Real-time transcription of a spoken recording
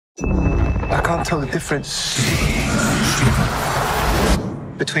I can't tell the difference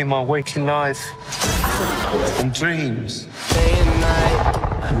between my waking life and dreams. Day and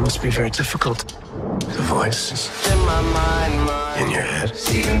night. It must be very difficult. The voices In my mind, in your head.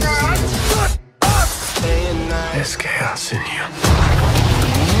 day and night. There's chaos in you.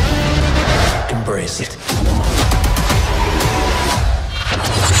 Embrace it.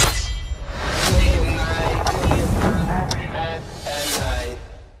 Day and night. At night.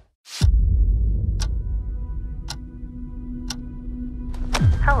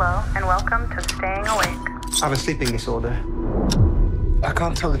 Hello, and welcome to Staying Awake. I have a sleeping disorder. I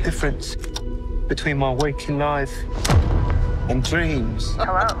can't tell the difference between my waking life and dreams.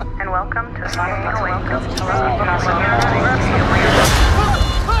 Hello, and welcome to Staying Awake.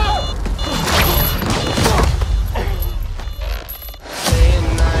 Day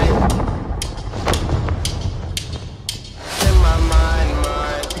and night. In my mind.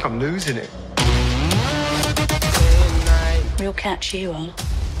 I think I'm losing it. Day and night. Real catch you are.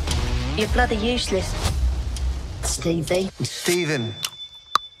 You're bloody useless, Stevie. Stephen.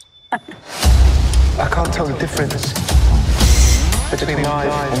 I can't tell the difference between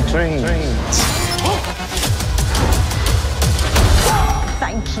life and dreams.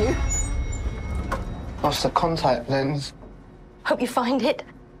 Thank you. Lost the contact lens. Hope you find it.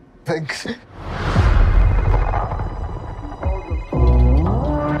 Thanks.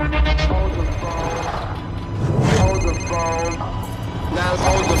 Now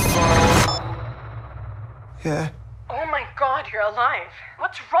hold the phone. Yeah. Oh my God, you're alive.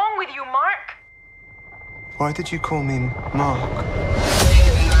 What's wrong with you, Mark? Why did you call me Mark? Day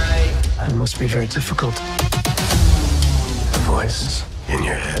and night. It must be very difficult. The voices in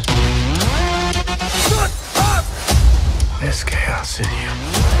your head. Shut up! There's chaos in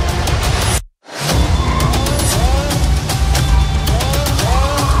you.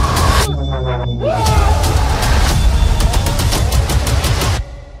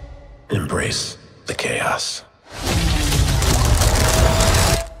 Embrace the chaos.